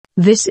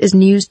This is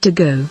News to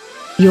Go,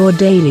 your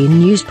daily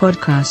news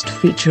podcast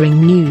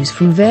featuring news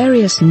from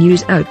various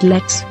news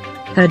outlets.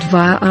 Heard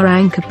via our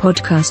Anchor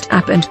podcast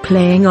app and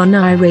playing on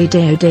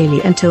iRadio daily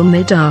until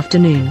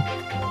mid-afternoon.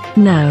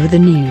 Now the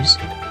news.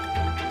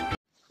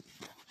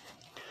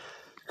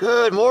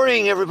 Good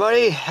morning,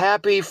 everybody.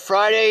 Happy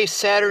Friday,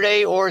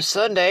 Saturday, or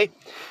Sunday.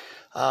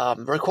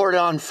 Recorded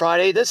on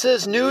Friday. This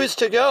is News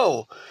to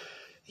Go,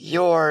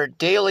 your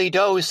daily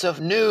dose of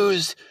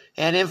news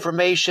and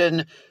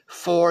information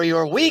for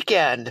your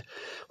weekend.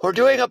 We're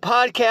doing a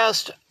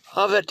podcast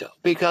of it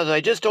because I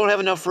just don't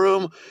have enough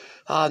room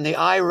on the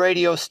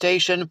iRadio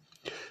station.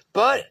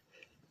 But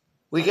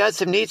we got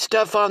some neat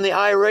stuff on the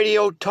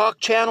iRadio Talk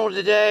channel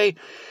today,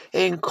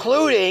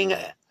 including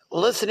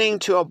listening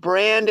to a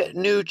brand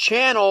new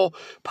channel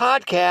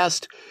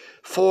podcast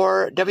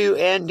for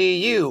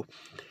WNDU.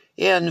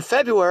 In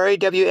February,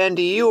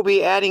 WNDU will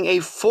be adding a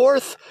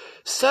fourth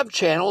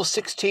sub-channel,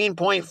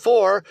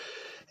 16.4,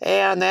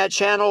 and that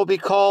channel will be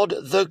called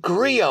The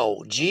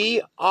Grio,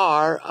 G-R-I-O.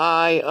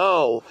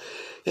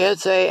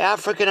 It's a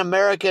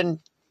African-American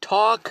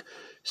talk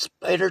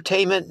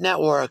entertainment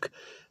network.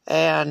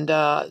 And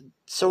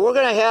so we're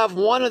going to have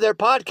one of their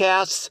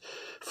podcasts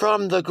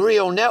from the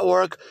Grio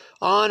Network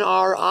on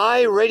our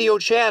iRadio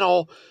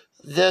channel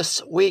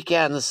this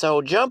weekend.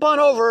 So jump on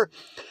over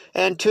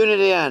and tune it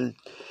in.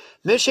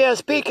 Michigan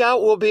Speak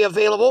Out will be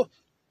available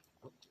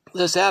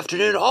this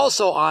afternoon,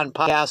 also on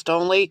podcast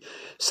only,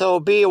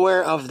 so be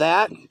aware of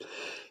that.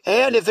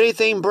 And if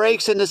anything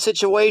breaks in the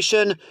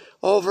situation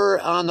over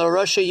on the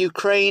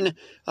Russia-Ukraine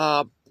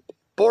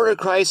border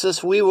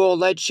crisis, we will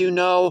let you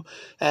know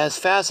as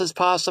fast as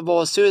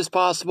possible, as soon as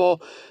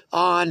possible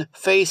on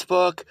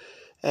Facebook,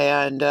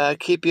 and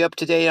keep you up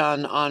to date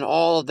on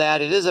all of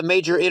that. It is a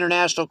major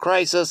international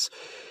crisis.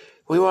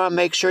 We want to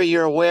make sure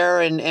you're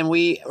aware, and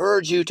we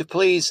urge you to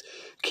please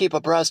keep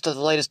abreast of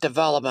the latest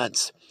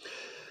developments.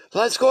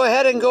 Let's go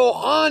ahead and go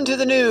on to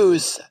the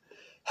news.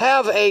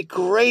 Have a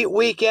great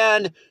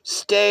weekend.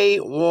 Stay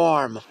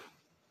warm.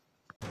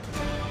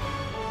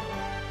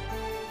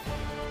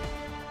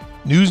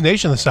 News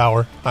Nation this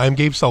hour, I'm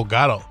Gabe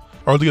Salgado.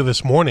 Earlier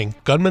this morning,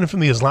 gunmen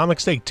from the Islamic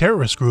State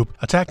terrorist group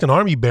attacked an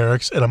army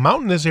barracks in a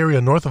mountainous area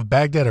north of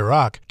Baghdad,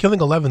 Iraq, killing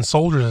 11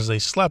 soldiers as they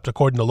slept,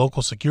 according to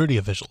local security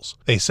officials.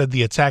 They said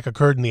the attack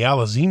occurred in the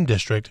Al-Azim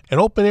district, an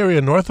open area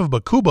north of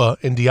Bakuba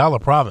in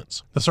Diyala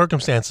province. The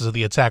circumstances of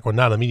the attack were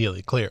not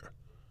immediately clear.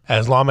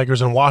 As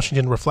lawmakers in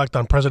Washington reflect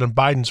on President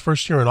Biden's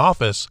first year in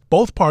office,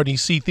 both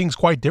parties see things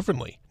quite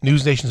differently.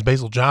 News Nation's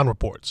Basil John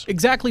reports.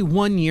 Exactly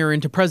 1 year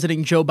into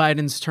President Joe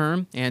Biden's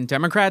term, and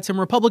Democrats and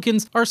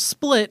Republicans are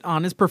split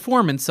on his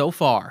performance so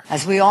far.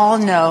 As we all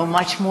know,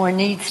 much more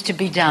needs to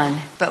be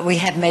done, but we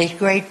have made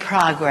great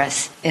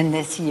progress in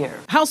this year.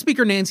 House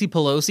Speaker Nancy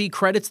Pelosi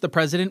credits the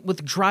president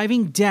with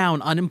driving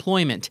down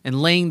unemployment and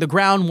laying the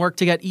groundwork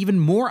to get even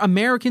more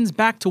Americans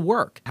back to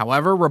work.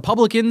 However,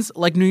 Republicans,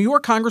 like New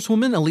York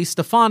Congresswoman Elise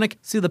Stefanik,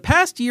 see the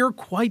past year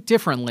quite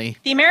differently.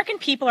 The American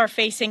people are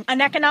facing an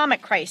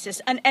economic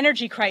crisis, an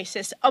energy crisis,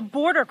 a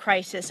border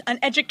crisis, an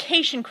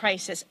education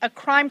crisis, a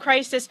crime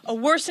crisis, a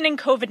worsening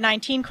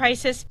COVID-19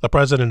 crisis. The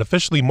president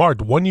officially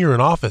marked 1 year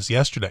in office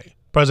yesterday.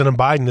 President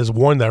Biden has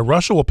warned that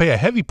Russia will pay a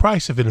heavy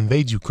price if it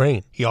invades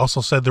Ukraine. He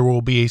also said there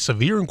will be a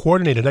severe and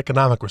coordinated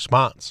economic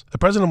response. The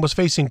president was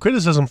facing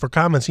criticism for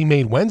comments he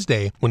made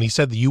Wednesday when he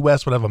said the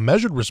U.S. would have a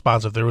measured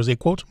response if there was a,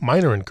 quote,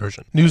 minor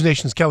incursion. News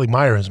Nation's Kelly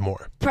Meyer has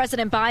more.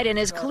 President Biden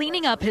is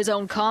cleaning up his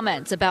own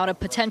comments about a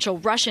potential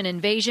Russian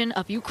invasion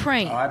of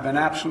Ukraine. I've been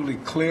absolutely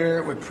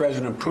clear with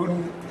President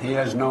Putin. He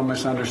has no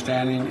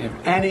misunderstanding. If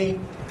any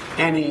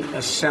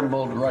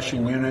assembled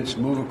Russian units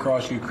move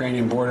across the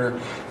Ukrainian border,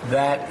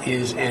 that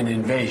is an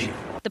invasion.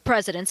 The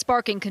president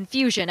sparking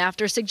confusion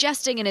after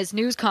suggesting in his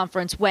news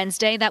conference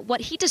Wednesday that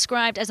what he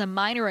described as a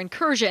minor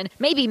incursion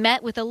may be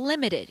met with a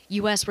limited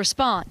U.S.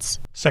 response.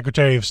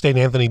 Secretary of State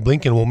Anthony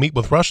Blinken will meet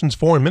with Russia's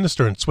foreign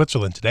minister in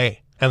Switzerland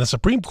today. And the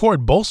Supreme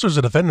Court bolsters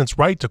a defendant's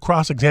right to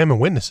cross-examine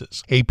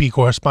witnesses. AP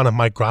correspondent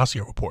Mike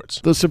Gracia reports.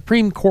 The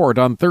Supreme Court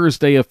on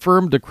Thursday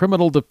affirmed a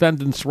criminal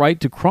defendant's right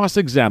to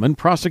cross-examine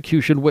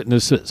prosecution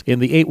witnesses. In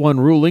the 8-1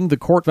 ruling, the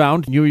court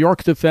found New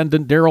York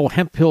defendant Darrell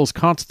Hemphill's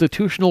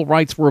constitutional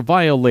rights were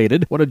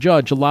violated when a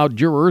judge allowed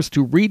jurors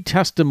to read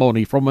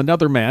testimony from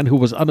another man who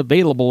was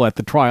unavailable at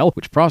the trial,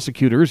 which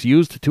prosecutors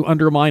used to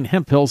undermine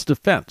Hemphill's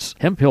defense.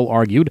 Hemphill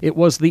argued it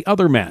was the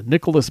other man,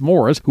 Nicholas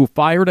Morris, who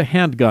fired a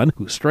handgun,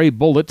 whose stray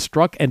bullet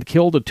struck and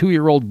killed a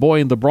 2-year-old boy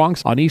in the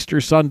Bronx on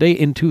Easter Sunday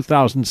in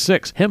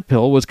 2006.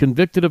 Hemphill was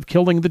convicted of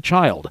killing the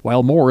child,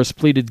 while Morris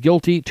pleaded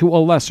guilty to a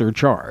lesser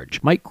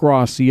charge. Mike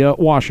Gracia,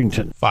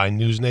 Washington. Find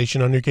News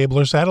Nation on your cable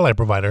or satellite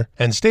provider,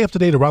 and stay up to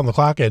date around the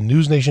clock at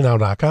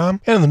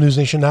newsnationnow.com and the News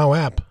Nation Now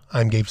app.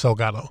 I'm Gabe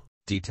Salgado.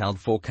 Detailed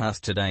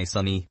forecast today: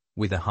 sunny,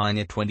 with a high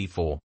near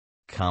 24.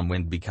 Calm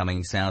wind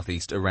becoming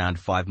southeast around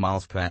 5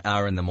 miles per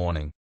hour in the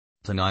morning.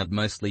 Tonight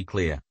mostly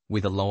clear,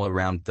 with a low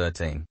around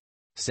 13.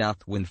 South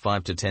wind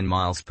 5 to 10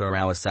 miles per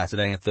hour.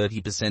 Saturday a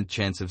 30%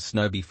 chance of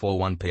snow before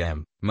 1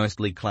 p.m.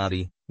 Mostly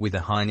cloudy, with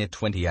a high near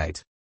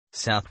 28.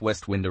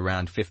 Southwest wind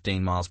around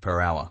 15 miles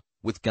per hour.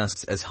 with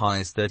gusts as high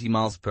as 30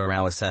 miles per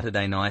hour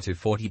Saturday night to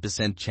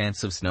 40%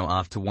 chance of snow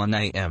after 1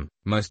 a.m.,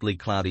 mostly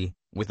cloudy,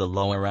 with a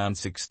low around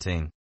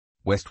 16.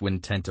 West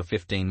wind 10 to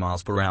 15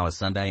 miles per hour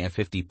Sunday and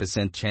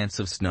 50% chance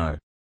of snow,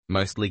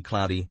 mostly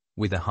cloudy,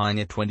 with a high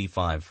near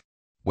 25.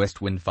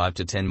 West wind 5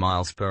 to 10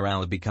 miles per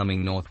hour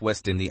becoming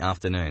northwest in the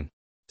afternoon.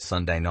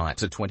 Sunday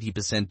night a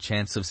 20%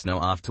 chance of snow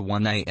after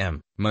 1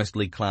 a.m.,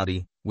 mostly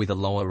cloudy, with a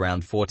low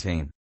around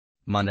 14.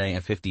 Monday a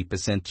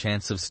 50%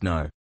 chance of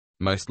snow,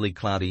 mostly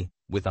cloudy,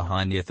 with a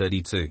high near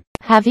 32.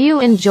 Have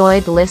you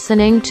enjoyed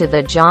listening to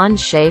The John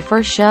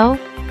Schaefer Show?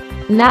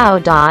 Now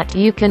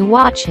you can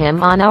watch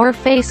him on our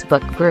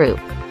Facebook group,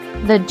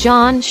 The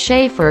John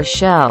Schaefer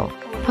Show,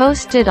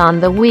 posted on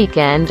the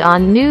weekend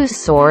on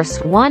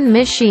NewsSource 1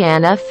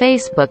 Michiana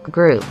Facebook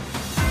group.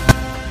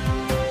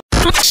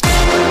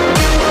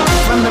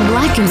 From the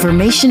Black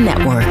Information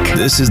Network,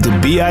 this is the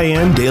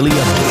BIN Daily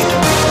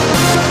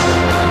Update.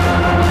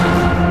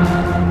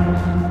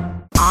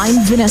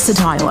 I'm Vanessa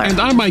Tyler. And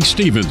I'm Mike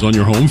Stevens on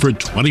your home for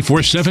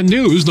 24/7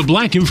 News, the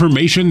Black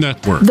Information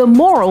Network. The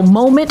moral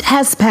moment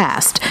has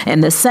passed,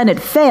 and the Senate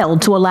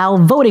failed to allow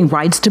voting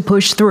rights to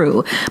push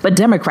through. But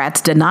Democrats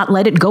did not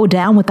let it go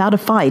down without a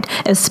fight,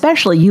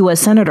 especially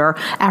U.S. Senator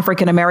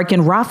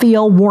African-American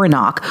Raphael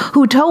Warnock,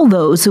 who told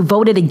those who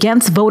voted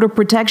against voter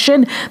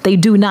protection they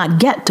do not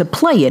get to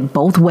play it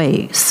both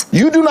ways.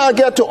 You do not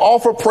get to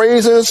offer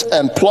praises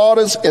and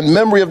plaudits in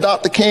memory of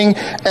Dr. King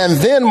and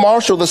then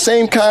marshal the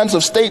same kinds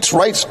of states'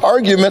 rights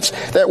arguments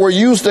that were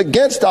used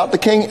against Dr.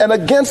 King and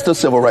against the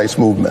civil rights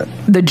movement.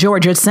 The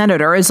Georgia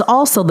senator is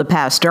also the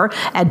pastor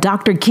at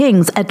Dr.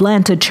 King's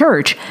Atlanta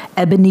church,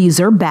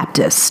 Ebenezer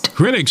Baptist.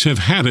 Critics have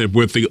had it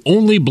with the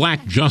only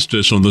black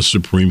justice on the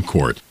Supreme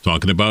Court,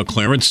 talking about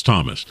Clarence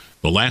Thomas.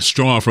 The last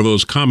straw for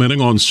those commenting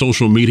on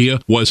social media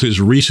was his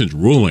recent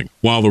ruling,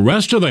 while the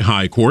rest of the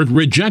High Court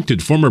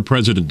rejected former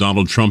President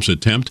Donald Trump's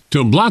attempt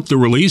to block the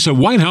release of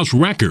White House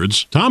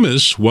records.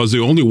 Thomas was the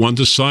only one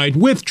to side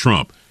with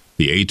Trump.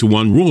 The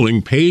 8-1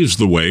 ruling paves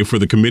the way for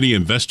the committee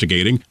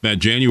investigating that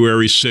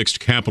January 6th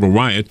Capitol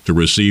riot to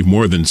receive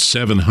more than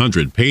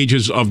 700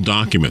 pages of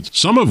documents,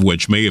 some of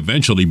which may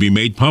eventually be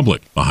made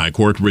public. The High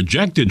Court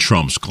rejected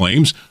Trump's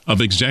claims of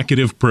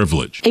executive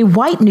privilege. A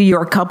white New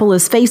York couple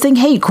is facing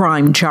hate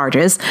crime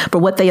charges for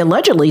what they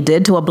allegedly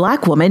did to a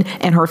black woman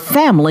and her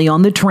family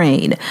on the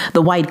train.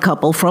 The white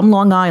couple from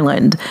Long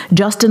Island,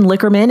 Justin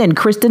Lickerman and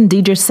Kristen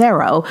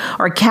DiGiussero,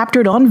 are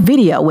captured on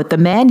video with the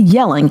man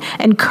yelling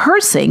and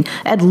cursing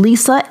at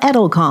Lisa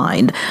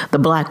Edelkind. The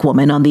black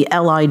woman on the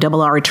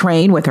LIRR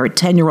train with her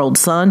 10-year-old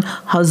son,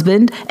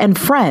 husband, and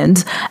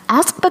friends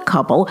asked the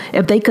couple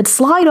if they could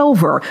slide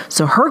over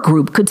so her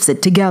group could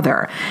sit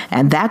together.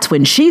 And that's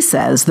when she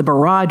says the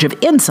barrage of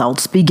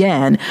insults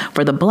began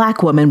for the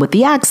black woman with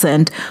the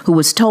accent who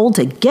was told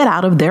to get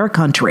out of their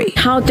country.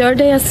 How dare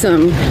they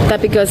assume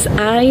that because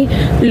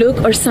I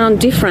look or sound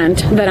different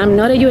that I'm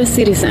not a U.S.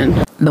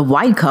 citizen? The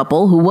white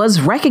couple, who was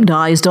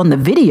recognized on the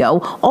video,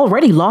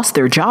 already lost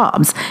their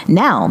jobs.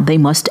 Now they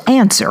must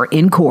answer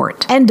in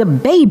court. And a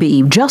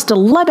baby just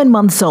 11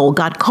 months old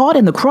got caught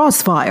in the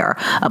crossfire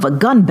of a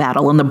gun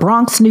battle in the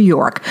Bronx, New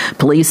York.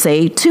 Police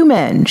say two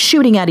men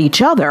shooting at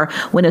each other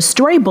when a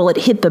stray bullet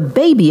hit the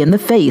baby in the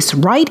face,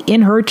 right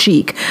in her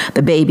cheek.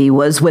 The baby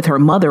was with her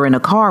mother in a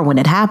car when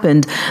it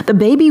happened. The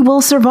baby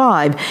will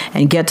survive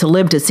and get to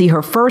live to see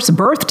her first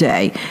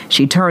birthday.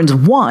 She turns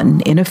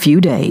 1 in a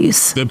few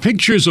days. The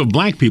pictures of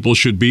black people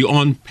should be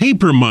on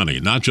paper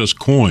money, not just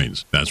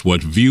coins. That's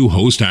what View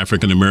host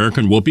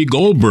African-American Whoopi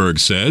Goldberg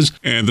says,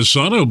 and the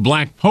son of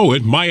black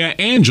poet Maya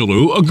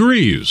Angelou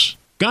agrees.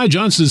 Guy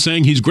Johnson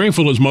saying he's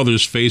grateful his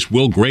mother's face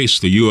will grace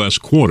the U.S.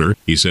 quarter.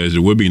 He says it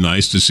would be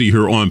nice to see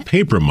her on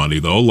paper money,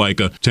 though, like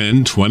a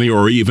 $10, $20,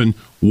 or even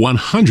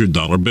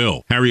 $100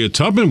 bill. Harriet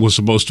Tubman was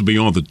supposed to be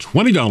on the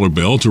 $20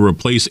 bill to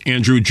replace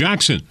Andrew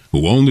Jackson,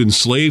 who owned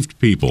enslaved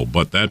people,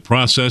 but that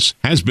process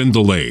has been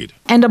delayed.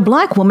 And a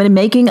black woman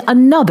making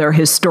another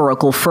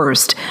historical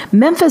first.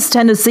 Memphis,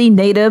 Tennessee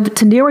native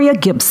Taneria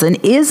Gibson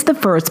is the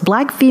first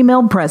black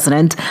female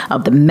president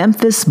of the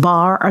Memphis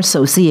Bar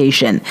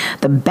Association.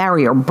 The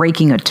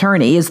barrier-breaking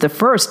attorney is the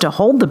first to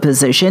hold the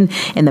position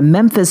in the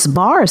Memphis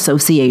Bar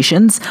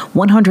Association's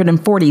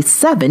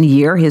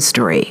 147-year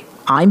history.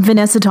 I'm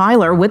Vanessa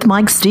Tyler with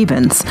Mike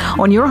Stevens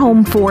on your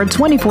home for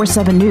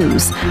 24/7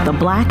 News, the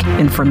Black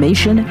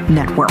Information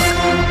Network.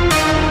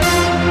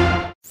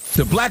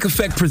 The Black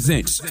Effect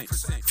Presents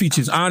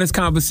features honest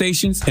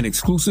conversations and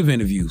exclusive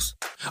interviews.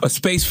 A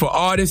space for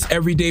artists,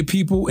 everyday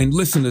people, and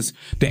listeners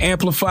to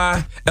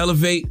amplify,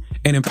 elevate,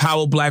 and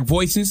empower black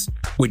voices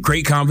with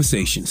great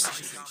conversations.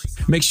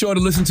 Make sure to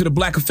listen to the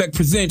Black Effect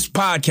Presents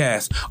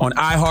podcast on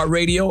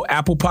iHeartRadio,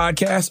 Apple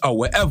Podcasts, or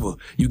wherever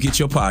you get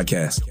your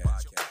podcasts.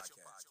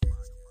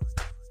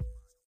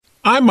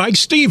 I'm Mike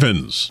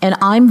Stevens. And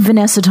I'm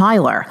Vanessa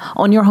Tyler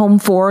on your home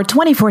for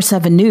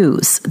 24/7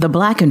 News, the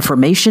Black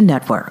Information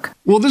Network.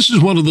 Well, this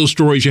is one of those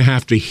stories you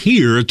have to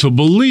hear to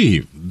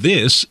believe.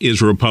 This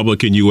is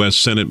Republican U.S.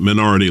 Senate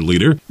Minority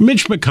Leader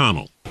Mitch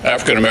McConnell.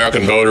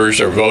 African-American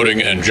voters are voting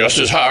in just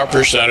as high a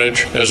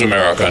percentage as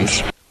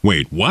Americans.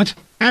 Wait, what?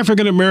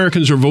 African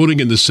Americans are voting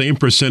in the same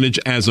percentage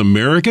as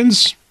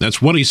Americans?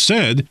 That's what he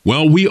said.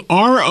 Well, we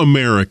are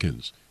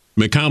Americans.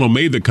 McConnell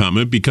made the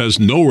comment because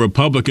no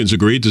Republicans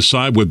agreed to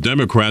side with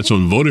Democrats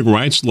on voting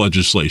rights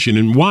legislation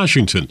in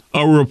Washington.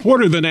 A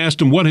reporter then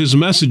asked him what his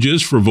message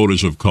is for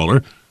voters of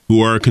color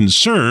who are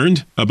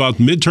concerned about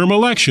midterm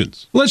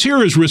elections. Let's hear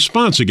his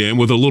response again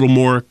with a little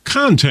more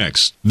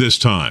context this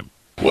time.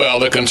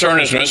 Well, the concern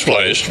is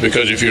misplaced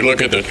because if you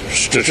look at the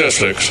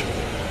statistics,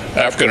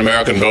 African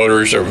American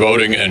voters are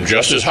voting in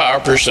just as high a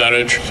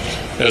percentage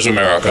as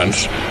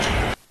Americans.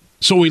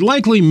 So he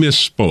likely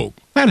misspoke.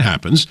 That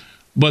happens.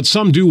 But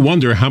some do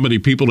wonder how many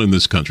people in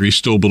this country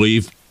still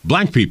believe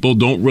black people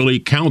don't really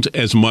count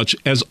as much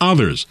as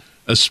others,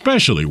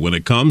 especially when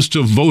it comes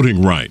to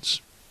voting rights.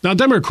 Now,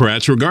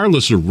 Democrats,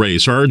 regardless of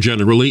race, are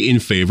generally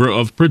in favor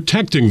of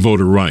protecting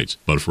voter rights.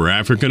 But for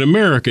African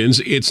Americans,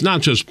 it's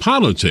not just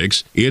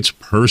politics, it's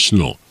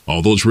personal.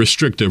 All those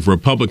restrictive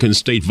Republican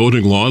state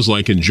voting laws,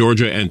 like in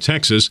Georgia and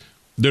Texas,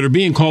 that are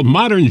being called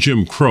modern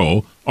Jim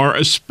Crow, are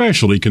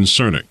especially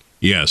concerning.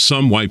 Yes,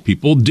 some white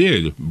people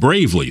did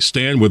bravely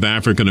stand with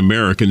African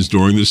Americans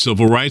during the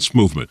civil rights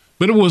movement,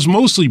 but it was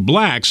mostly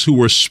blacks who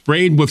were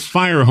sprayed with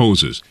fire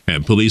hoses,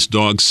 had police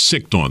dogs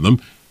sicked on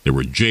them. They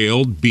were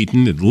jailed,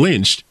 beaten, and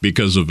lynched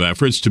because of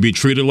efforts to be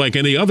treated like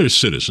any other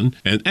citizen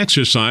and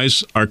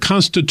exercise our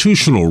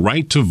constitutional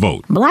right to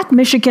vote. Black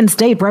Michigan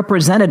State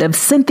Representative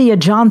Cynthia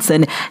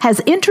Johnson has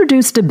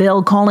introduced a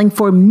bill calling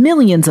for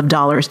millions of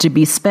dollars to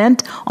be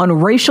spent on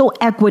racial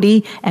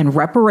equity and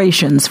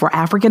reparations for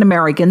African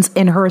Americans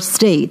in her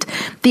state.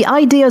 The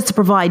idea is to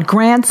provide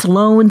grants,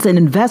 loans, and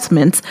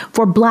investments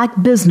for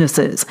black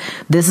businesses.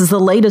 This is the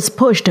latest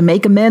push to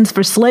make amends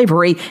for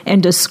slavery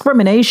and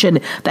discrimination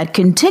that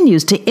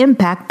continues to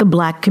impact the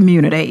black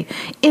community.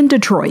 In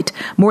Detroit,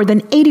 more than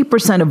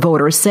 80% of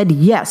voters said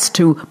yes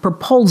to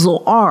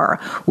Proposal R,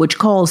 which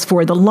calls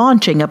for the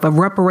launching of a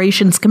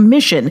reparations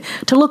commission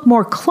to look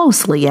more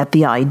closely at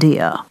the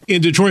idea.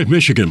 In Detroit,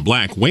 Michigan,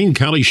 black Wayne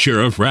County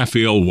Sheriff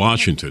Raphael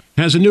Washington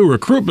has a new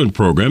recruitment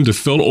program to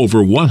fill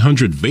over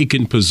 100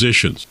 vacant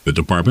positions. The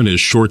department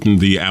has shortened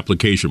the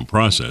application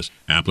process.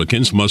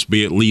 Applicants must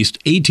be at least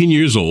 18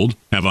 years old,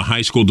 have a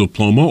high school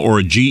diploma or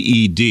a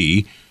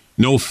GED,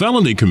 no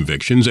felony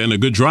convictions, and a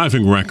good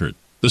driving record.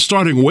 The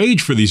starting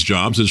wage for these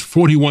jobs is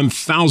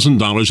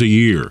 $41,000 a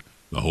year.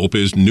 The hope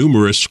is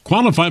numerous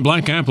qualified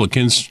black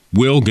applicants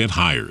will get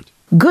hired.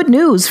 Good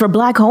news for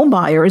black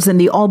homebuyers in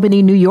the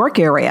Albany, New York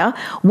area.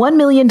 $1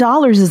 million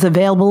is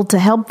available to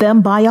help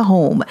them buy a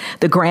home.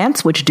 The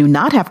grants, which do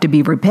not have to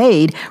be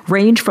repaid,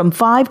 range from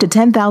 $5,000 to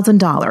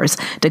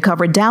 $10,000 to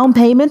cover down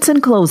payments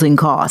and closing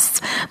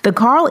costs. The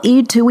Carl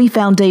E. Tuohy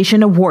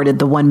Foundation awarded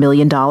the $1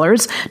 million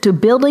to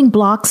Building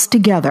Blocks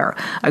Together,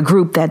 a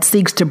group that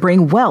seeks to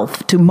bring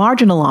wealth to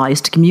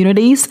marginalized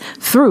communities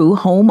through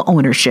home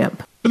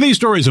ownership. For these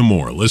stories and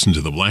more, listen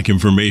to the Black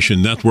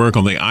Information Network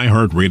on the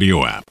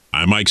iHeartRadio app.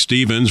 I'm Mike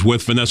Stevens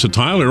with Vanessa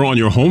Tyler on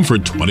your home for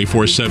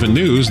 24/7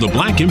 News, the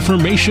Black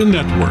Information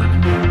Network.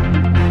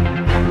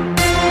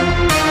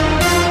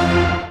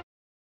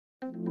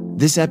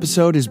 This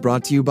episode is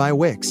brought to you by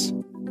Wix.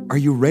 Are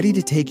you ready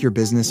to take your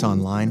business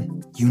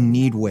online? You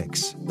need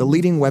Wix, the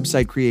leading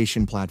website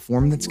creation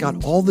platform that's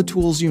got all the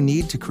tools you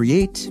need to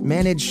create,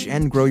 manage,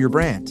 and grow your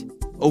brand.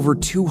 Over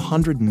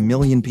 200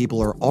 million people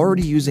are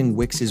already using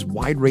Wix's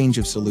wide range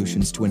of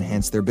solutions to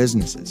enhance their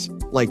businesses,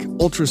 like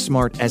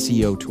ultra-smart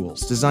SEO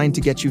tools designed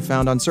to get you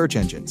found on search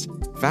engines,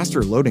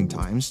 faster loading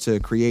times to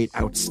create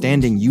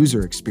outstanding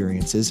user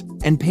experiences,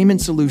 and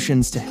payment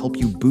solutions to help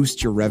you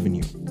boost your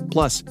revenue.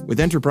 Plus, with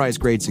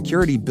enterprise-grade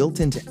security built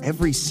into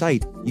every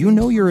site, you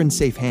know you're in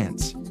safe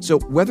hands. So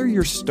whether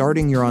you're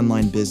starting your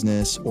online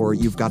business or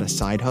you've got a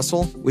side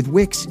hustle, with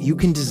Wix, you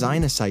can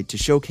design a site to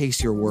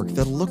showcase your work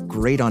that'll look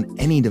great on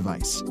any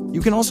device.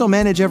 You can also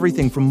manage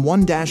everything from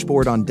one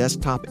dashboard on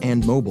desktop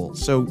and mobile,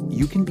 so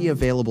you can be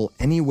available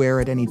anywhere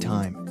at any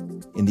time.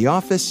 In the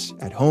office,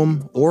 at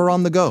home, or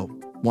on the go.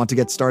 Want to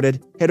get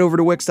started? Head over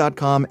to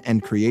Wix.com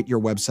and create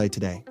your website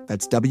today.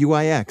 That's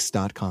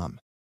Wix.com.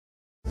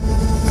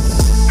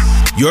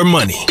 Your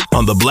money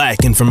on the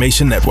Black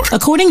Information Network.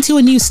 According to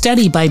a new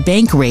study by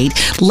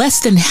Bankrate, less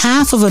than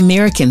half of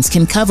Americans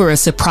can cover a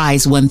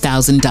surprise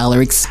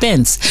 $1,000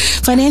 expense.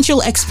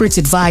 Financial experts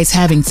advise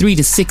having 3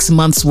 to 6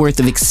 months worth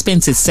of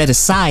expenses set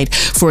aside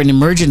for an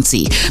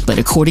emergency. But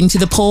according to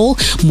the poll,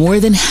 more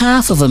than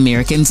half of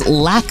Americans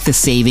lack the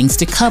savings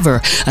to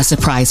cover a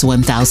surprise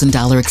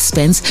 $1,000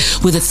 expense,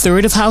 with a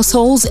third of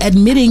households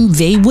admitting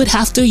they would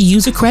have to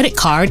use a credit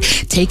card,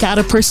 take out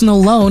a personal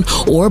loan,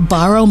 or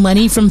borrow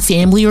money from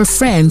family or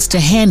friends friends to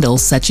handle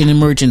such an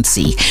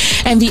emergency.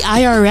 And the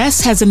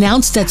IRS has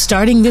announced that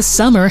starting this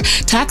summer,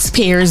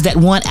 taxpayers that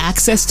want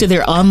access to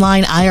their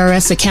online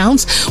IRS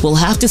accounts will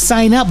have to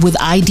sign up with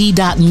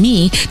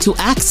ID.me to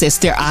access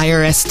their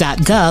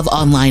IRS.gov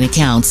online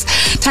accounts.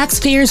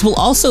 Taxpayers will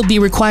also be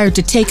required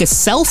to take a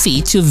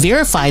selfie to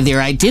verify their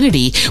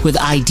identity with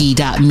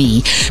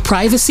ID.me.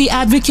 Privacy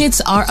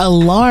advocates are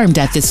alarmed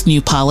at this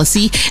new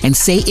policy and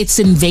say it's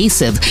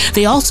invasive.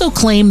 They also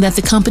claim that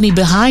the company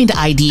behind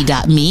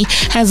ID.me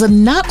has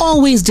a not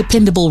always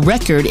dependable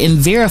record in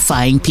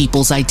verifying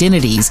people's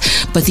identities.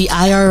 But the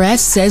IRS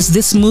says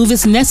this move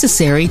is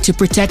necessary to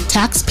protect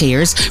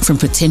taxpayers from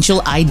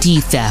potential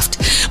ID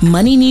theft.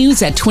 Money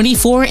news at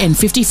 24 and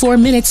 54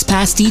 minutes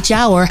past each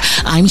hour.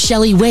 I'm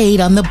Shelley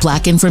Wade on the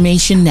Black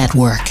Information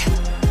Network.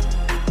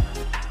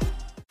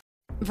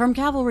 From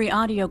Cavalry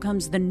Audio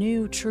comes the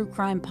new true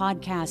crime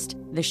podcast,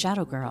 The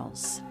Shadow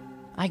Girls.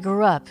 I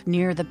grew up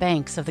near the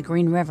banks of the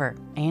Green River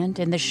and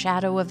in the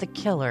shadow of the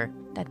killer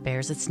that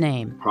bears its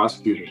name.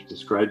 Prosecutors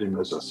described him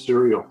as a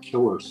serial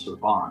killer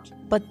savant.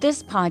 But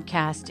this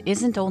podcast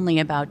isn't only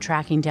about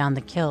tracking down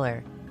the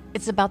killer,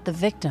 it's about the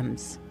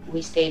victims.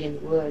 We stayed in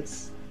the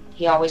woods.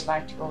 He always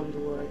liked to go to the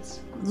woods.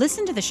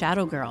 Listen to The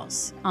Shadow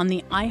Girls on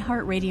the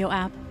iHeartRadio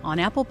app, on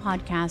Apple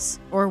Podcasts,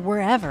 or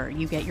wherever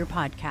you get your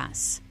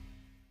podcasts.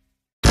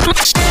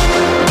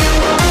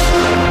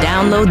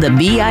 Download the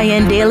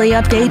BIN Daily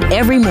Update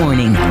every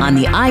morning on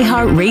the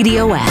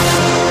iHeartRadio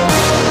app.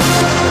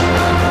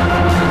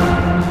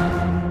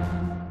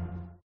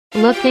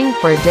 Looking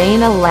for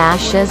Dana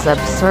Lash's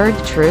Absurd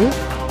Truth?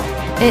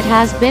 It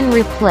has been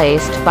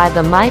replaced by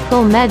the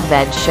Michael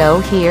Medved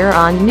Show here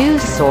on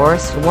News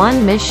Source 1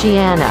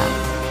 Michiana.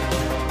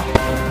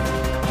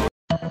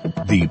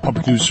 The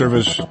Public News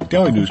Service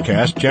Daily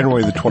Newscast,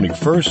 January the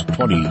 21st,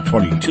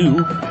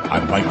 2022.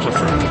 I'm Mike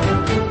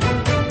Clifford.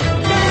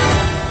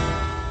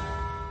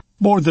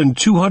 More than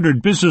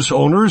 200 business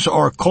owners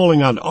are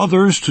calling on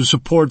others to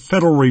support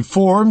federal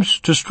reforms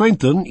to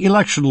strengthen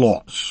election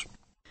laws.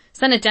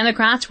 Senate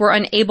Democrats were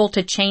unable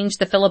to change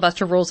the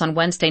filibuster rules on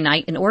Wednesday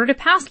night in order to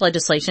pass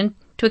legislation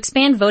to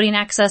expand voting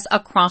access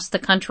across the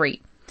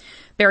country.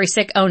 Barry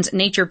Sick owns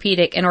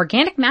Naturepedic, an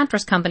organic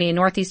mattress company in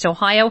Northeast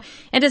Ohio,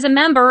 and is a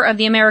member of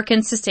the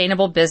American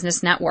Sustainable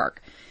Business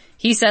Network.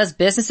 He says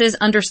businesses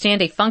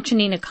understand a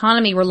functioning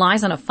economy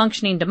relies on a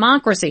functioning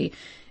democracy,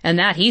 and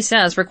that, he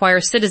says,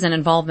 requires citizen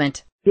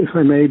involvement. If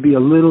I may be a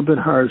little bit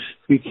harsh,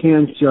 we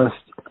can't just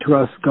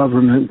trust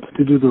government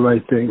to do the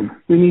right thing.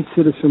 We need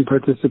citizen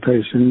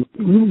participation.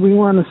 We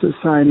want a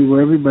society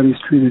where everybody's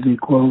treated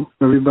equal,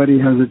 everybody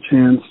has a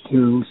chance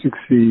to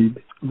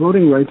succeed.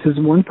 Voting rights is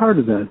one part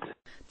of that.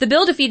 The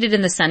bill defeated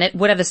in the Senate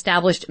would have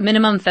established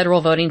minimum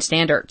federal voting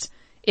standards.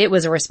 It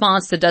was a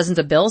response to dozens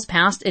of bills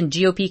passed in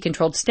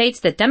GOP-controlled states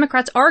that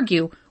Democrats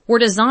argue were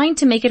designed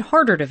to make it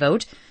harder to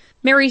vote.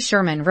 Mary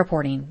Sherman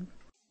reporting.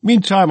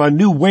 Meantime, a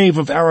new wave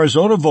of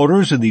Arizona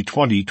voters in the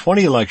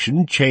 2020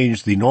 election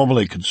changed the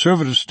normally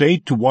conservative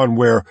state to one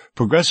where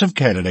progressive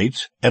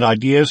candidates and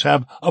ideas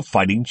have a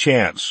fighting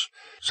chance.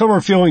 Some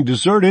are feeling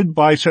deserted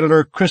by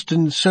Senator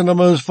Kyrsten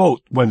Sinema's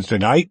vote Wednesday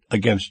night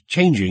against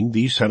changing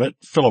the Senate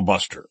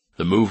filibuster.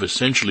 The move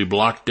essentially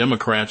blocked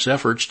Democrats'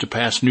 efforts to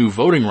pass new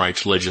voting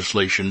rights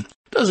legislation.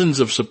 Dozens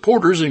of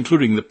supporters,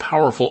 including the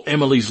powerful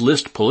Emily's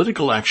List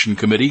Political Action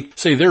Committee,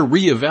 say they're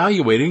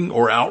reevaluating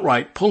or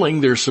outright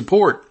pulling their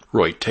support.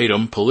 Roy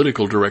Tatum,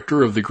 political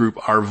director of the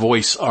group Our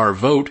Voice, Our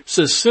Vote,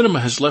 says Sinema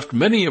has left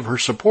many of her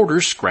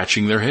supporters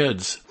scratching their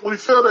heads. We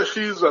feel that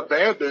she's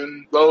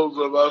abandoned those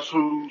of us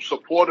who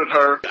supported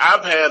her.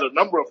 I've had a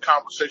number of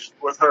conversations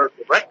with her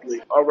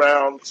directly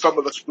around some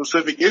of the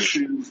specific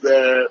issues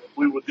that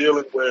we were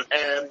dealing with,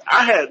 and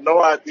I had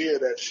no idea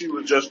that she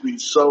would just be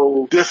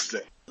so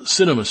distant.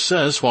 Sinema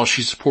says while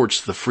she supports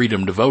the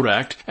Freedom to Vote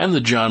Act and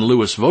the John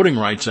Lewis Voting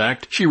Rights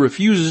Act, she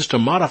refuses to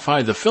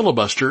modify the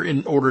filibuster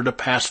in order to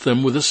pass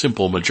them with a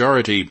simple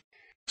majority.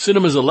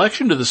 Sinema's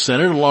election to the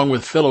Senate, along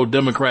with fellow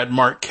Democrat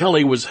Mark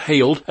Kelly, was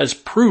hailed as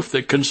proof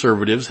that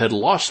conservatives had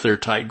lost their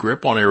tight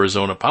grip on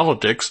Arizona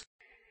politics.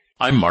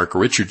 I'm Mark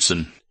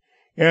Richardson.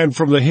 And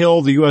from the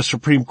Hill, the U.S.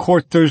 Supreme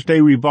Court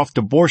Thursday rebuffed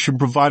abortion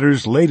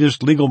providers'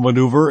 latest legal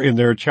maneuver in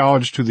their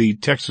challenge to the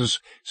Texas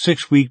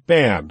 6-week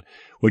ban,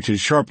 which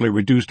has sharply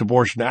reduced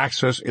abortion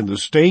access in the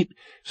state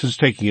since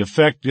taking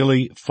effect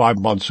nearly 5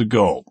 months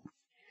ago.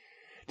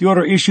 The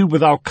order issued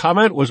without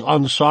comment was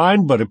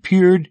unsigned but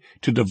appeared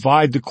to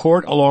divide the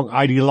court along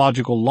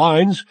ideological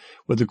lines,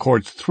 with the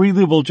court's 3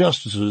 liberal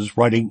justices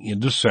writing in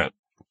dissent.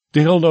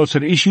 The Hill notes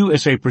an issue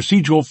is a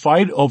procedural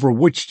fight over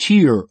which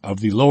tier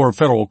of the lower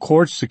federal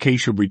courts the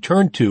case should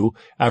return to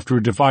after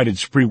a divided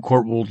Supreme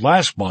Court ruled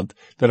last month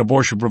that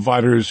abortion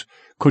providers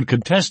could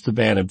contest the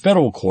ban in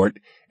federal court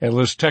and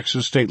list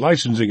Texas state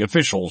licensing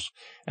officials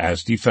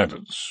as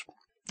defendants.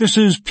 This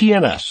is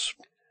PNS.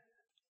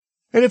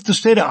 And if the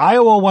state of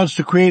Iowa wants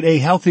to create a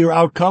healthier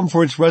outcome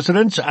for its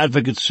residents,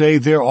 advocates say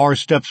there are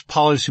steps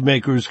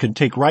policymakers can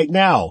take right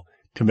now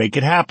to make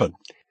it happen.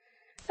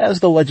 As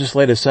the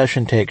legislative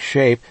session takes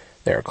shape,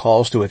 There are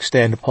calls to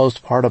extend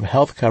postpartum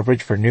health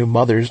coverage for new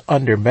mothers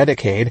under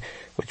Medicaid,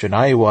 which in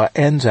Iowa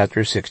ends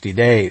after 60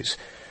 days.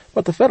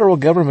 But the federal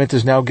government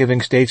is now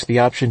giving states the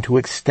option to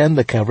extend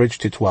the coverage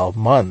to 12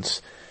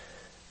 months.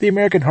 The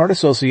American Heart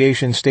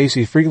Association's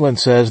Stacey Freeland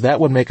says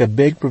that would make a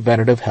big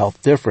preventative health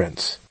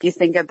difference. You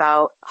think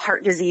about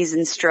heart disease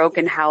and stroke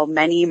and how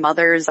many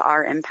mothers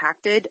are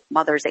impacted,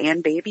 mothers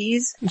and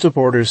babies.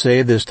 Supporters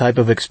say this type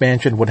of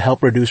expansion would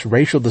help reduce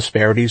racial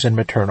disparities in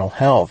maternal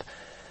health.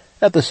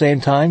 At the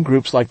same time,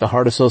 groups like the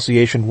Heart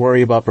Association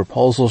worry about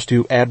proposals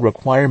to add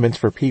requirements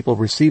for people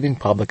receiving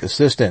public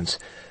assistance.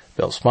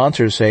 Bill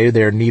sponsors say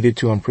they're needed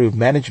to improve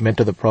management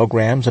of the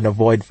programs and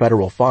avoid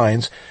federal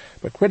fines,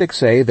 but critics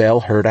say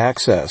they'll hurt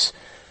access.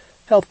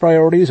 Health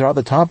priorities are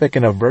the topic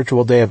in a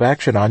virtual day of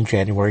action on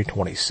January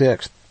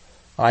 26th.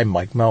 I'm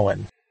Mike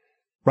Moen.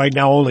 Right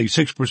now, only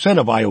 6%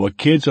 of Iowa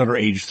kids under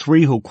age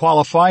 3 who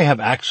qualify have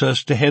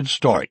access to Head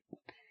Start.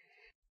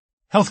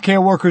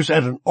 Healthcare workers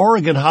at an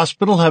Oregon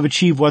hospital have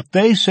achieved what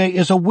they say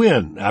is a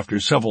win after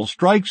several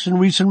strikes in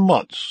recent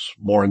months.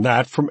 More on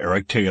that from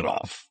Eric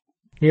Tegeroff.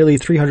 Nearly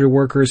 300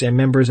 workers and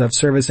members of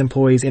Service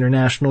Employees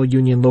International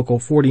Union Local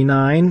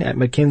 49 at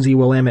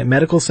McKenzie-Willamette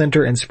Medical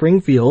Center in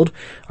Springfield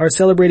are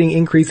celebrating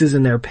increases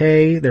in their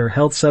pay, their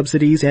health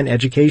subsidies, and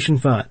education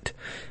fund.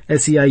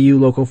 SEIU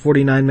Local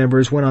 49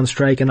 members went on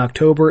strike in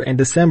October and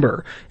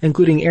December,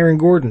 including Aaron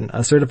Gordon,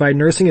 a certified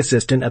nursing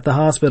assistant at the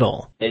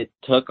hospital. It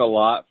took a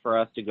lot for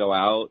us to go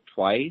out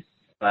twice,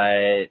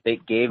 but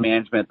it gave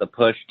management the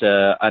push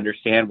to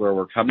understand where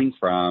we're coming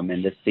from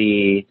and to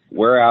see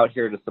we're out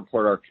here to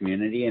support our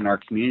community, and our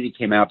community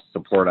came out to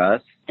support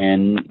us,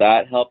 and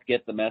that helped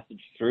get the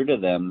message through to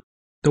them.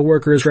 The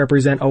workers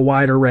represent a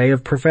wide array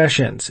of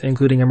professions,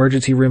 including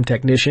emergency room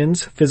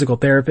technicians, physical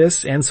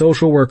therapists, and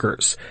social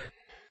workers.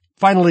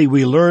 Finally,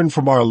 we learned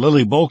from our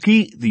Lily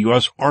Bolke, the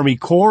U.S. Army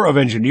Corps of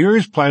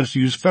Engineers plans to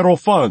use federal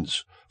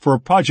funds for a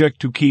project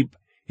to keep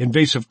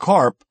invasive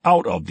carp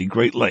out of the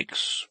Great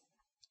Lakes.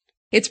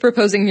 It's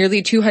proposing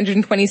nearly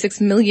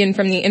 $226 million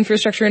from the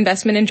Infrastructure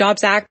Investment and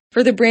Jobs Act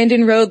for the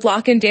Brandon Road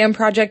Lock and Dam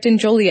project in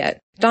Joliet.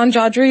 Don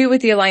Jodry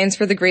with the Alliance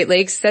for the Great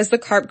Lakes says the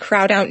carp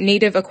crowd out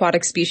native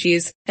aquatic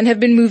species and have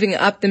been moving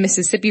up the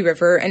Mississippi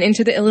River and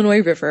into the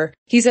Illinois River.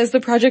 He says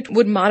the project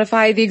would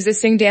modify the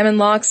existing dam and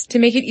locks to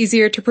make it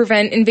easier to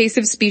prevent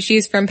invasive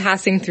species from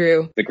passing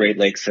through. The Great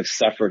Lakes have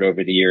suffered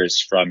over the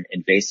years from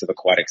invasive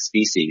aquatic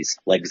species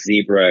like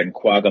zebra and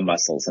quagga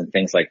mussels and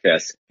things like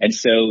this. And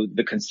so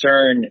the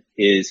concern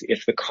is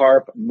if the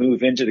carp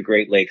move into the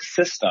Great Lakes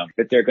system,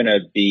 that they're going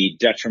to be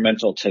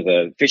detrimental to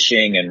the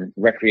fishing and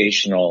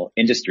recreational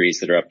industries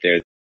that are up there.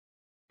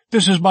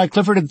 This is Mike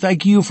Clifford, and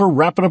thank you for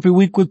wrapping up your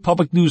week with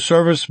Public News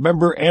Service.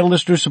 Member and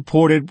listener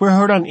supported. We're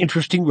heard on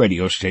interesting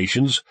radio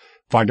stations.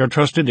 Find our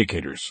trust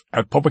indicators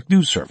at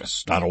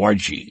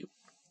publicnewsservice.org.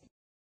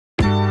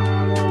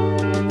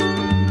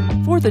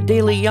 For the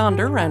Daily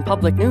Yonder and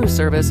Public News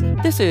Service,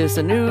 this is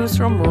the news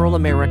from rural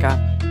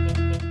America.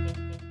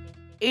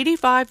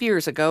 85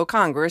 years ago,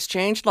 Congress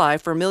changed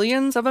life for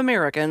millions of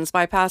Americans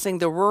by passing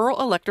the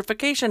Rural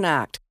Electrification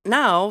Act.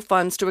 Now,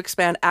 funds to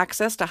expand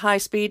access to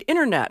high-speed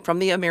internet from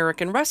the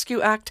American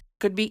Rescue Act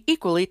could be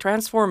equally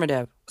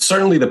transformative.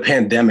 Certainly the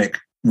pandemic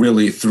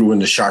really threw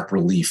into sharp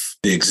relief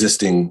the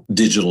existing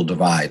digital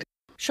divide.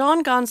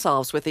 Sean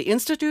Gonsalves with the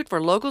Institute for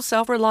Local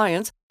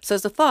Self-Reliance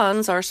says the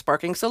funds are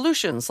sparking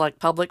solutions like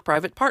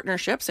public-private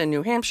partnerships in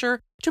New Hampshire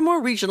to more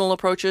regional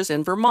approaches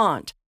in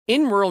Vermont.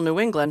 In rural New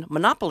England,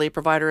 monopoly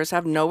providers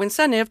have no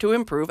incentive to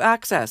improve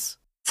access.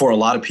 For a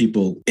lot of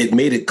people, it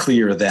made it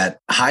clear that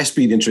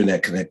high-speed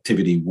internet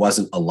connectivity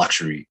wasn't a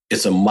luxury.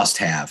 It's a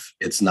must-have.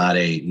 It's not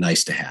a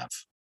nice-to-have.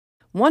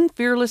 One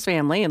fearless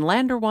family in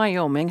Lander,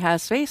 Wyoming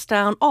has faced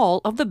down all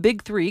of the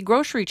big three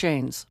grocery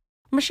chains.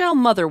 Michelle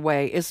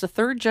Motherway is the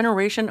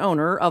third-generation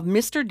owner of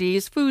Mr.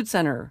 D's Food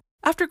Center.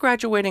 After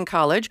graduating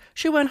college,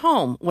 she went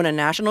home when a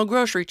national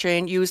grocery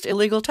chain used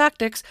illegal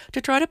tactics to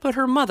try to put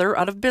her mother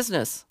out of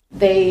business.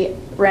 They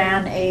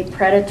ran a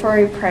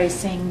predatory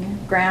pricing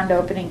grand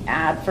opening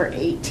ad for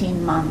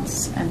 18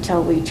 months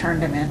until we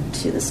turned them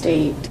into the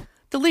state.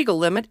 The legal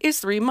limit is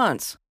 3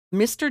 months.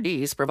 Mr.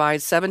 D's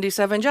provides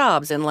 77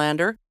 jobs in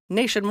Lander.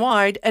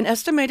 Nationwide, an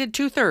estimated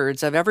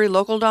 2/3 of every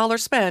local dollar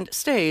spent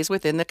stays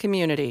within the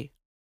community.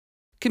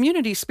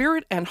 Community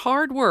spirit and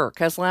hard work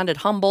has landed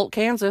Humboldt,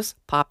 Kansas,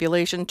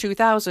 population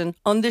 2,000,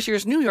 on this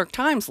year's New York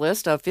Times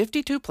list of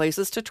 52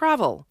 places to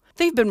travel.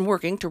 They've been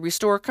working to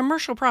restore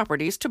commercial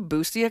properties to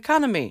boost the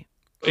economy.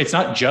 It's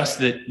not just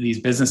that these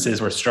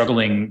businesses were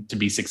struggling to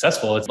be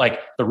successful. It's like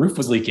the roof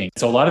was leaking.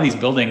 So a lot of these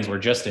buildings were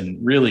just in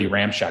really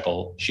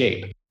ramshackle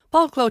shape.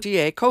 Paul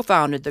Cloutier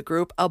co-founded the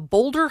group A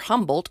Bolder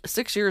Humboldt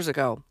 6 years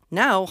ago.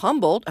 Now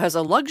Humboldt has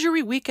a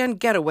luxury weekend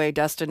getaway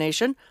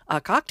destination,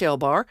 a cocktail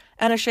bar,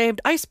 and a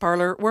shaved ice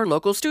parlor where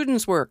local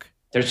students work.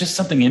 There's just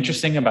something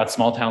interesting about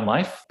small town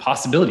life,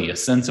 possibility, a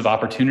sense of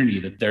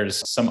opportunity that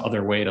there's some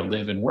other way to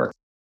live and work.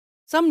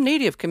 Some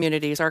Native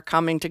communities are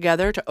coming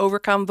together to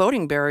overcome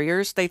voting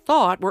barriers they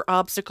thought were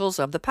obstacles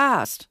of the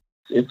past.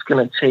 It's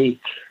going to take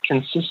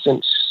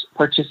consistent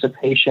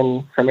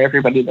participation from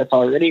everybody that's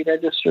already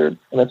registered,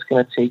 and that's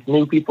going to take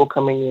new people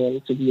coming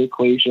into the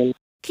equation.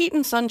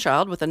 Keaton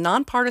Sunchild with the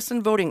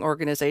nonpartisan voting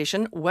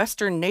organization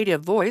Western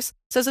Native Voice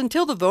says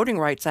until the Voting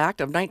Rights Act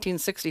of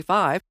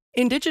 1965,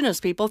 Indigenous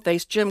people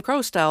faced Jim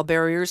Crow-style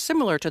barriers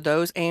similar to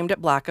those aimed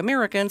at Black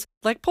Americans,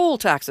 like poll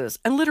taxes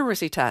and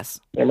literacy tests.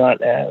 They're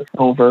not as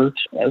overt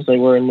as they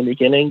were in the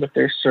beginning, but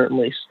there's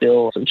certainly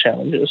still some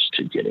challenges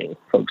to getting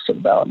folks to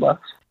the ballot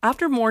box.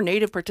 After more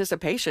Native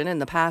participation in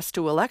the past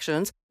two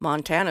elections,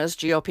 Montana's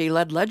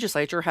GOP-led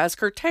legislature has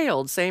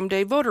curtailed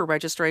same-day voter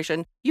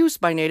registration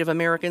used by Native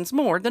Americans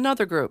more than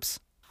other groups.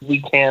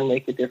 We can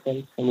make a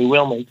difference, and we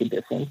will make a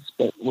difference,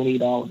 but we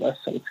need all of us,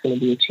 and it's going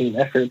to be a team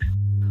effort.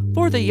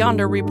 For the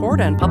Yonder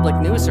Report and Public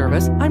News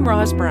Service, I'm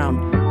Roz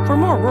Brown. For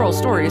more rural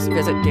stories,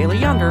 visit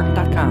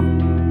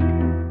dailyyonder.com.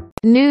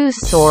 News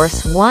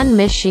source 1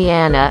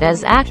 Michiana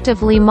is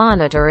actively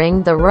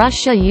monitoring the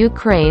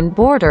Russia-Ukraine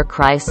border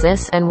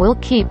crisis and will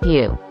keep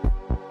you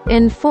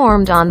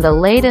informed on the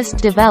latest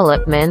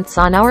developments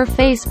on our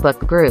Facebook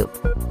group.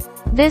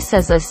 This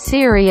is a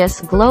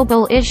serious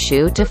global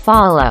issue to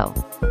follow.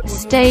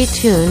 Stay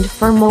tuned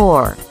for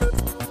more.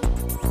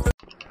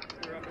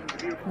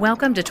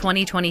 Welcome to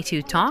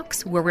 2022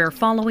 Talks, where we're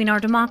following our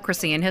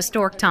democracy in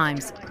historic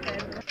times.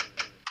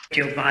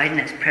 Joe Biden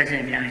as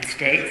President of the United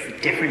States, the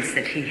difference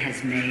that he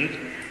has made,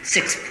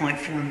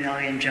 6.4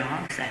 million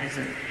jobs, that has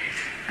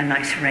a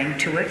nice ring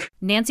to it.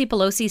 Nancy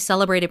Pelosi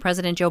celebrated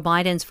President Joe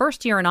Biden's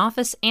first year in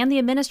office and the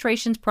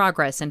administration's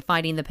progress in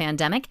fighting the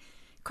pandemic,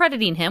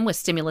 crediting him with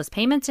stimulus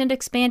payments and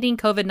expanding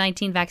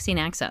COVID-19 vaccine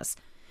access.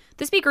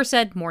 The speaker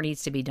said more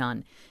needs to be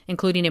done,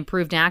 including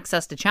improved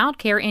access to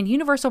childcare and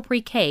universal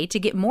pre-K to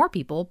get more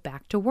people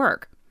back to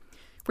work.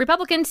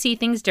 Republicans see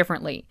things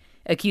differently,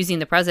 accusing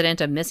the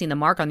president of missing the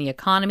mark on the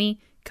economy,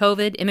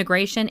 COVID,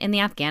 immigration, and the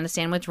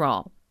Afghanistan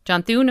withdrawal.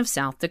 John Thune of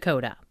South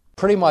Dakota.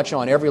 Pretty much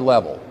on every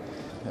level,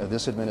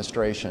 this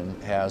administration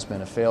has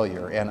been a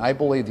failure, and I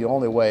believe the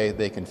only way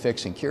they can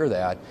fix and cure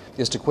that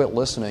is to quit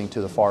listening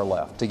to the far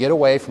left, to get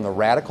away from the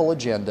radical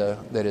agenda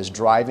that is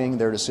driving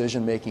their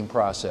decision-making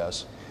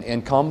process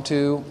and come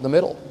to the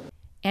middle.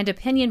 And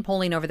opinion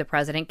polling over the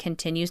president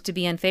continues to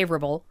be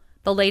unfavorable.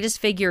 The latest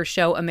figures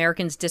show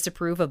Americans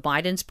disapprove of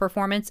Biden's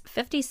performance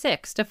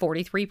 56 to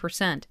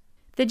 43%.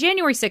 The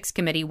January 6th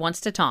committee wants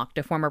to talk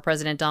to former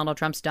President Donald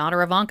Trump's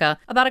daughter Ivanka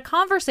about a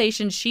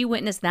conversation she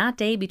witnessed that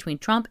day between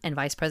Trump and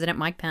Vice President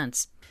Mike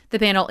Pence. The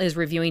panel is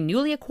reviewing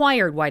newly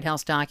acquired White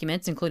House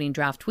documents, including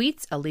draft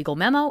tweets, a legal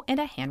memo, and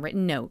a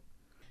handwritten note.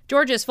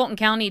 Georgia's Fulton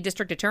County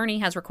District Attorney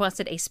has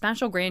requested a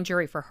special grand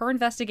jury for her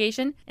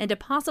investigation into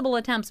possible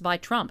attempts by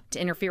Trump to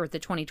interfere with the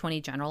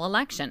 2020 general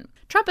election.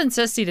 Trump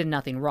insists he did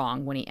nothing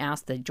wrong when he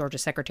asked the Georgia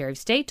Secretary of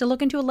State to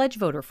look into alleged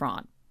voter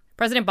fraud.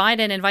 President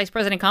Biden and Vice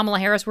President Kamala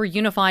Harris were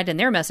unified in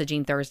their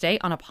messaging Thursday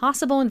on a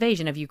possible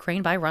invasion of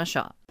Ukraine by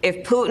Russia.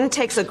 If Putin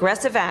takes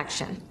aggressive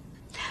action,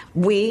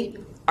 we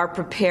are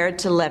prepared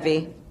to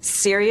levy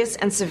serious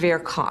and severe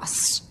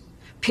costs,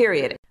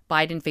 period.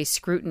 Biden faced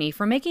scrutiny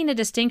for making a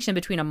distinction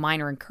between a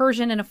minor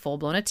incursion and a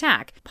full-blown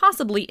attack,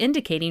 possibly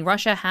indicating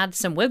Russia had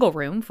some wiggle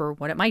room for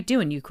what it might do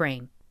in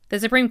Ukraine. The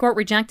Supreme Court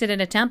rejected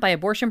an attempt by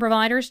abortion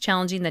providers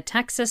challenging the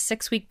Texas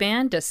 6-week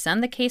ban to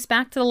send the case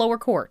back to the lower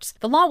courts.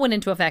 The law went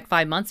into effect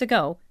 5 months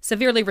ago,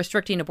 severely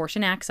restricting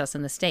abortion access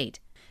in the state.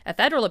 A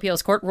federal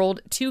appeals court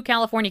ruled 2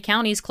 California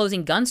counties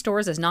closing gun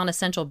stores as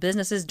non-essential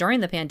businesses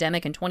during the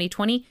pandemic in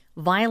 2020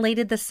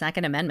 violated the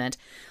Second Amendment.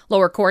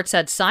 Lower courts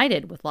had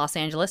sided with Los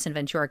Angeles and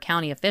Ventura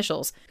County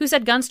officials, who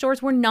said gun stores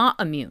were not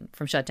immune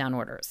from shutdown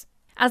orders.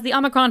 As the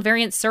Omicron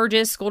variant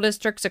surges, school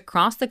districts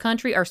across the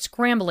country are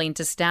scrambling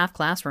to staff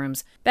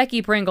classrooms.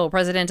 Becky Pringle,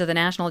 president of the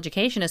National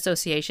Education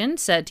Association,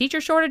 said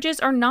teacher shortages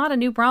are not a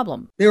new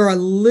problem. There are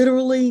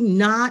literally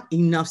not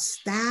enough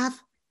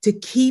staff to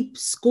keep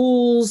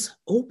schools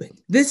open.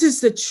 This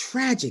is the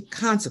tragic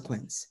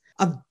consequence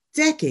of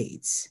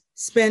decades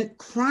spent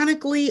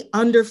chronically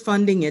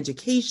underfunding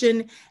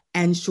education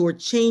and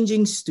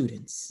shortchanging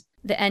students.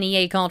 The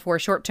NEA called for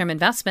short-term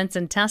investments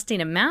in testing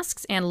and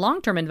masks and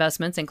long-term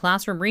investments in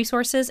classroom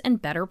resources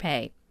and better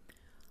pay.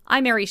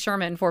 I'm Mary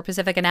Sherman for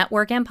Pacifica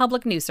Network and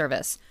Public News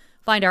Service.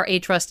 Find our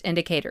A-Trust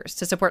indicators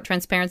to support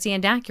transparency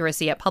and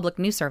accuracy at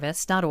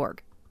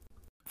publicnewsservice.org.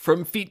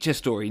 From Feature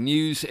Story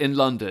News in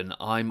London,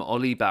 I'm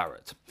Ollie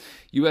Barrett.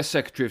 US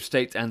Secretary of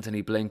State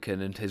Antony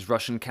Blinken and his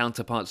Russian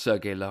counterpart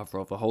Sergei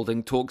Lavrov are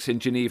holding talks in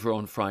Geneva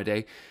on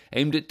Friday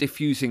aimed at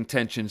diffusing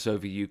tensions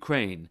over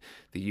Ukraine.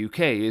 The UK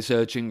is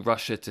urging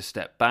Russia to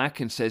step back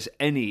and says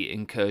any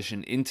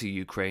incursion into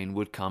Ukraine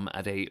would come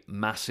at a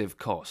massive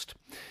cost.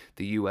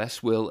 The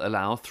US will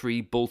allow 3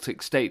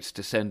 Baltic states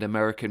to send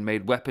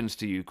American-made weapons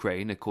to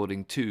Ukraine,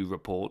 according to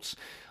reports.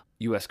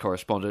 US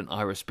correspondent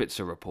Ira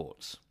Spitzer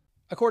reports.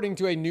 According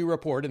to a new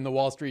report in the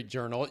Wall Street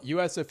Journal,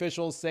 U.S.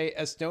 officials say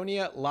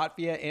Estonia,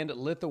 Latvia, and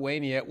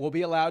Lithuania will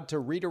be allowed to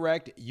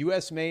redirect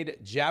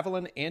U.S.-made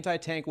Javelin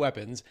anti-tank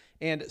weapons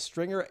and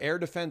Stinger air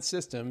defense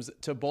systems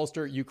to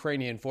bolster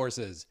Ukrainian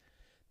forces.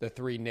 The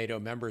 3 NATO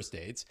member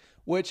states,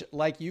 which,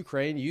 like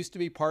Ukraine, used to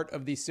be part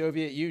of the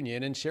Soviet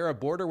Union and share a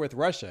border with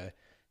Russia,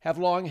 have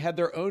long had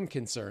their own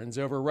concerns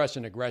over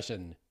Russian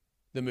aggression.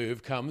 The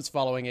move comes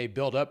following a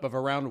buildup of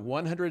around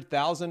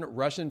 100,000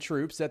 Russian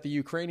troops at the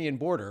Ukrainian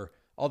border,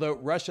 although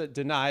Russia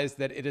denies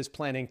that it is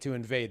planning to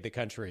invade the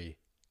country.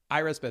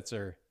 Ira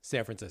Spitzer,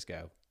 San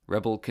Francisco.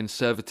 Rebel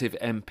Conservative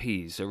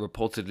MPs are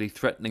reportedly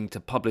threatening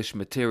to publish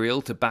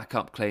material to back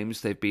up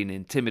claims they've been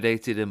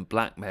intimidated and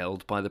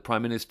blackmailed by the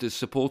Prime Minister's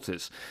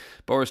supporters.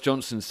 Boris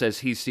Johnson says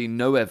he's seen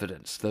no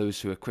evidence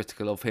those who are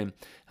critical of him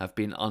have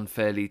been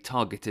unfairly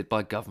targeted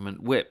by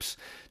government whips.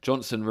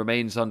 Johnson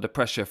remains under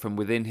pressure from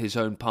within his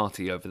own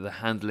party over the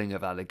handling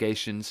of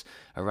allegations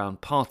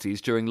around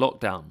parties during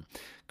lockdown.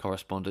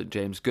 Correspondent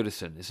James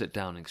Goodison is at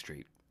Downing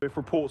Street. If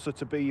reports are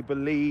to be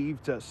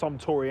believed, some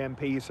Tory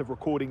MPs have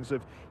recordings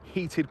of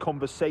heated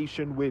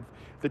conversation with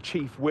the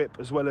chief whip,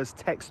 as well as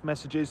text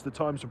messages. The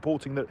Times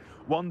reporting that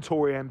one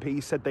Tory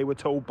MP said they were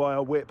told by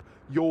a whip,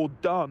 "You're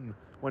done,"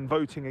 when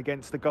voting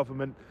against the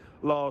government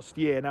last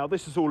year. Now,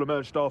 this has all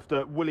emerged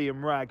after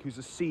William Ragg, who's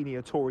a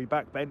senior Tory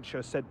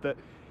backbencher, said that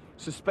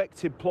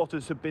suspected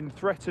plotters have been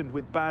threatened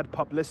with bad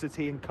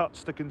publicity and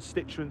cuts to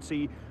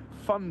constituency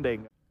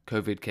funding.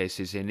 COVID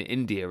cases in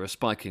India are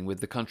spiking, with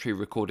the country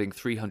recording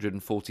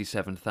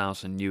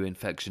 347,000 new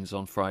infections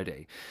on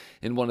Friday.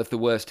 In one of the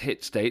worst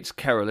hit states,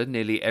 Kerala,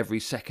 nearly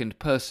every second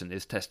person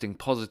is testing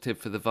positive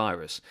for the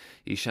virus.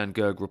 Ishan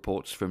Garg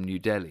reports from New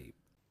Delhi.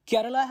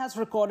 Kerala has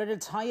recorded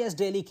its highest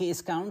daily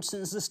case count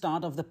since the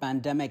start of the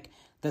pandemic.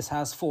 This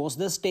has forced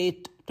the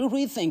state to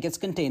rethink its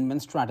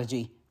containment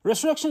strategy.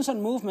 Restrictions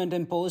on movement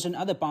imposed in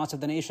other parts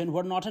of the nation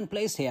were not in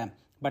place here.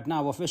 But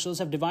now officials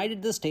have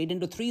divided the state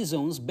into 3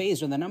 zones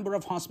based on the number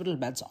of hospital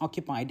beds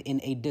occupied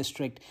in a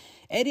district.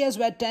 Areas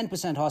where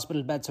 10%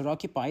 hospital beds are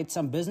occupied,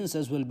 some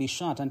businesses will be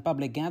shut and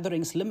public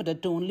gatherings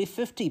limited to only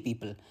 50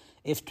 people.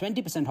 If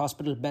 20%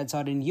 hospital beds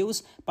are in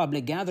use,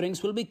 public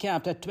gatherings will be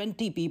capped at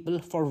 20 people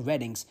for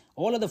weddings.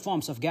 All other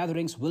forms of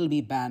gatherings will be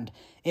banned.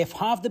 If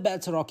half the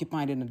beds are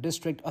occupied in a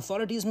district,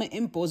 authorities may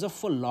impose a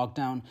full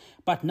lockdown.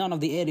 But none of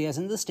the areas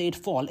in the state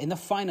fall in the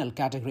final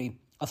category.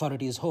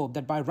 Authorities hope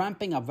that by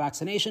ramping up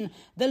vaccination,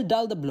 they'll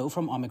dull the blow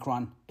from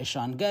Omicron.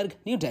 Ishan Garg,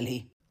 New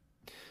Delhi.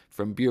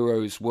 From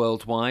bureaus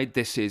worldwide,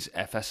 this is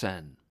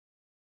FSN.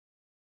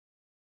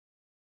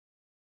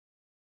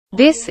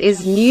 This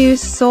is News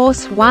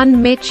Source 1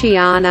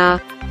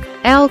 Michiana,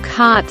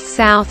 Elkhart,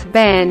 South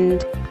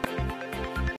Bend.